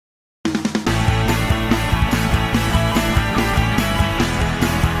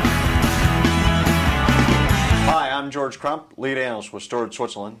George Crump, lead analyst with Storage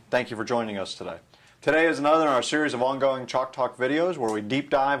Switzerland. Thank you for joining us today. Today is another in our series of ongoing Chalk Talk videos where we deep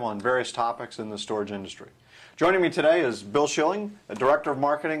dive on various topics in the storage industry. Joining me today is Bill Schilling, the Director of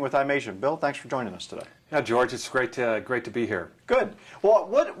Marketing with Imation. Bill, thanks for joining us today. Yeah, George, it's great to be here. Good. Well,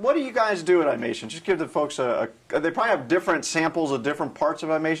 what do you guys do at Imation? Just give the folks they probably have different samples of different parts of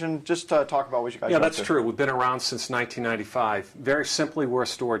Imation. Just talk about what you guys do. Yeah, that's true. We've been around since 1995. Very simply, we're a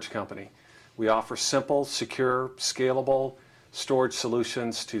storage company. We offer simple, secure, scalable storage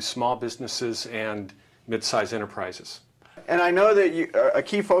solutions to small businesses and mid-sized enterprises. And I know that a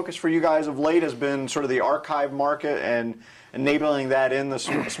key focus for you guys of late has been sort of the archive market and enabling that in the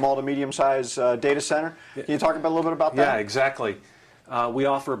small to medium-sized data center. Can you talk a little bit about that? Yeah, exactly. We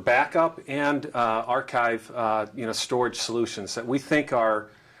offer backup and archive storage solutions that we think are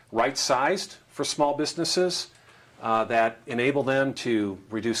right-sized for small businesses that enable them to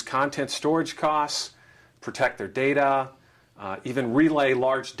reduce content storage costs, protect their data, even relay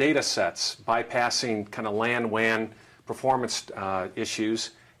large data sets, bypassing kind of LAN-WAN performance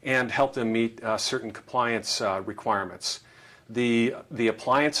issues, and help them meet certain compliance requirements. The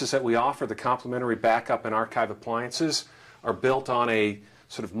appliances that we offer, the complementary backup and archive appliances, are built on a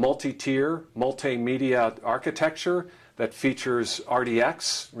sort of multi-tier, multimedia architecture that features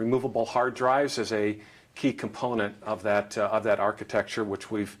RDX, removable hard drives, as a key component of that architecture,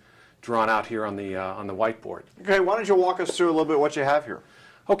 which we've drawn out here on the whiteboard. Okay, why don't you walk us through a little bit what you have here?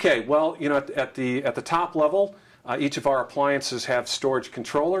 Okay, well, at the top level, each of our appliances have storage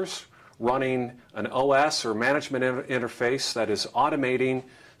controllers running an OS or management interface that is automating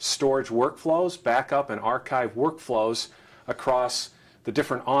storage workflows, backup and archive workflows across the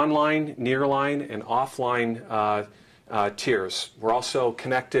different online, nearline, and offline tiers. We're also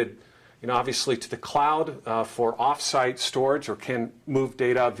connected, obviously, to the cloud for off-site storage, or can move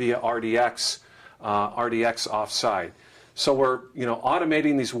data via RDX off-site. So we're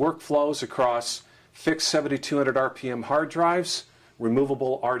automating these workflows across fixed 7200 RPM hard drives,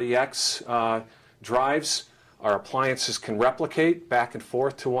 removable RDX drives. Our appliances can replicate back and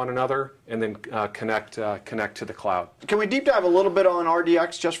forth to one another, and then connect to the cloud. Can we deep dive a little bit on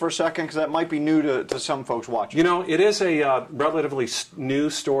RDX just for a second, because that might be new to some folks watching? It is a relatively new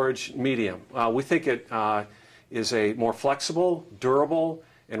storage medium. We think it is a more flexible, durable,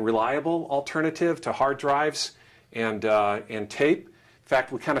 and reliable alternative to hard drives and tape. In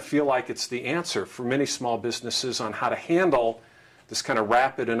fact, we kind of feel like it's the answer for many small businesses on how to handle this kind of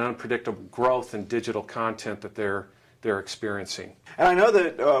rapid and unpredictable growth in digital content that they're experiencing. And I know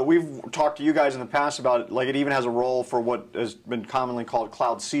that we've talked to you guys in the past about it even has a role for what has been commonly called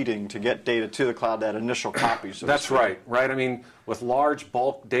cloud seeding, to get data to the cloud, that initial copy. So that's right. I mean, with large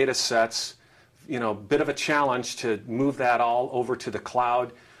bulk data sets, bit of a challenge to move that all over to the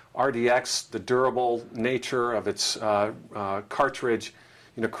cloud. RDX, the durable nature of its cartridge,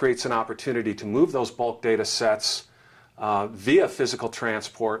 creates an opportunity to move those bulk data sets via physical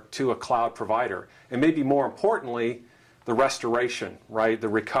transport to a cloud provider, and maybe more importantly, the restoration, the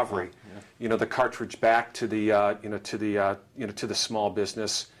recovery, the cartridge back to the to the small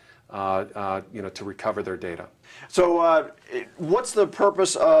business, to recover their data. So, what's the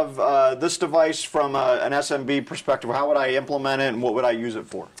purpose of this device from an SMB perspective? How would I implement it, and what would I use it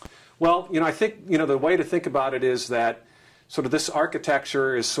for? Well, I think the way to think about it is that sort of this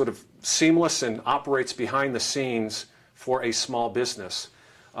architecture is sort of seamless and operates behind the scenes for a small business.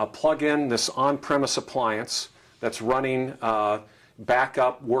 Plug in this on-premise appliance that's running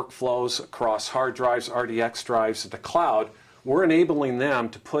backup workflows across hard drives, RDX drives at the cloud. We're enabling them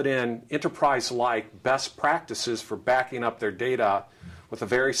to put in enterprise-like best practices for backing up their data with a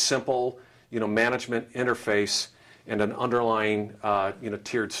very simple, management interface and an underlying,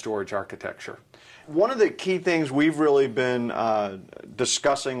 tiered storage architecture. One of the key things we've really been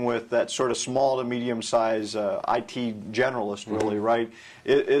discussing with that sort of small to medium-sized IT generalist, really,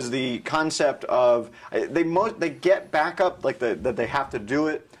 is the concept of they get backup, that they have to do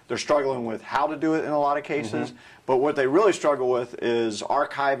it. They're struggling with how to do it in a lot of cases. But what they really struggle with is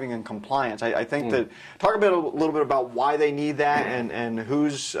archiving and compliance. I think that talk a little bit about why they need that and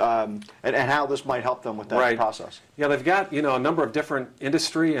who's and how this might help them with that process. Yeah, they've got a number of different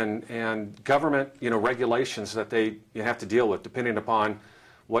industry and government regulations that they have to deal with depending upon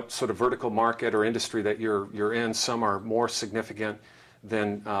what sort of vertical market or industry that you're in. Some are more significant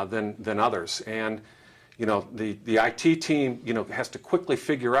than others, and the IT team has to quickly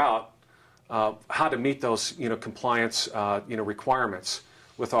figure out how to meet those compliance requirements.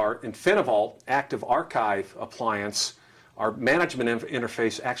 With our InfiniVault Active Archive appliance, our management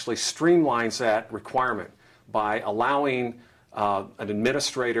interface actually streamlines that requirement by allowing an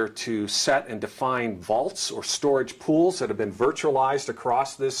administrator to set and define vaults or storage pools that have been virtualized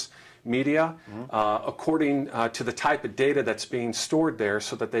across this media according to the type of data that's being stored there,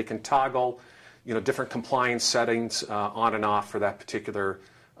 so that they can toggle different compliance settings on and off for that particular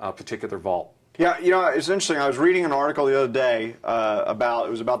vault. Yeah, it's interesting. I was reading an article the other day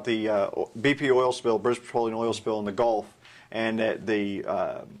about the BP oil spill, British Petroleum oil spill in the Gulf, and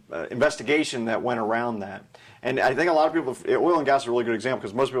the investigation that went around that. And I think a lot of people, oil and gas is a really good example,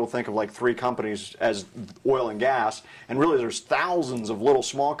 because most people think of like 3 companies as oil and gas, and really there's thousands of little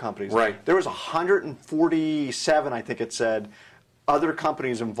small companies. Right. There was 147, I think it said, other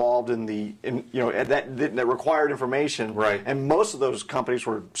companies involved in that required information. Right. And most of those companies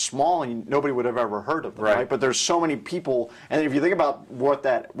were small, and nobody would have ever heard of them. Right. Right? But there's so many people, and if you think about where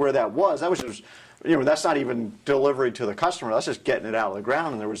that was just, that's not even delivery to the customer. That's just getting it out of the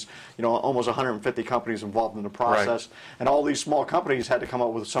ground. And there was, almost 150 companies involved in the process, right. and all these small companies had to come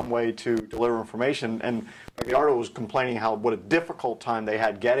up with some way to deliver information. And the article was complaining what a difficult time they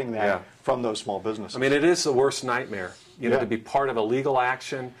had getting that from those small businesses. I mean, it is the worst nightmare, Yeah. to be part of a legal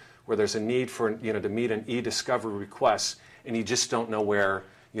action where there's a need for, to meet an e-discovery request, and you just don't know where,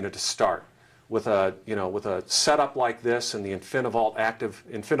 to start. With a setup like this and the InfiniVault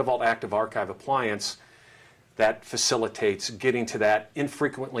Active Archive appliance, that facilitates getting to that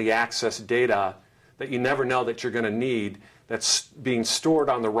infrequently accessed data that you never know that you're going to need, that's being stored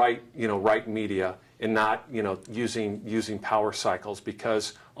on the right media, and not using power cycles,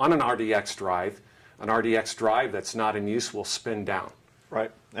 because on an RDX drive that's not in use will spin down.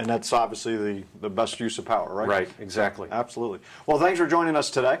 Right, and that's obviously the best use of power, right? Right, exactly. Absolutely. Well, thanks for joining us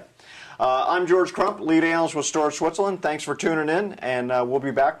today. I'm George Crump, lead analyst with Storage Switzerland. Thanks for tuning in, and we'll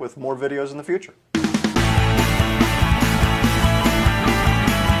be back with more videos in the future.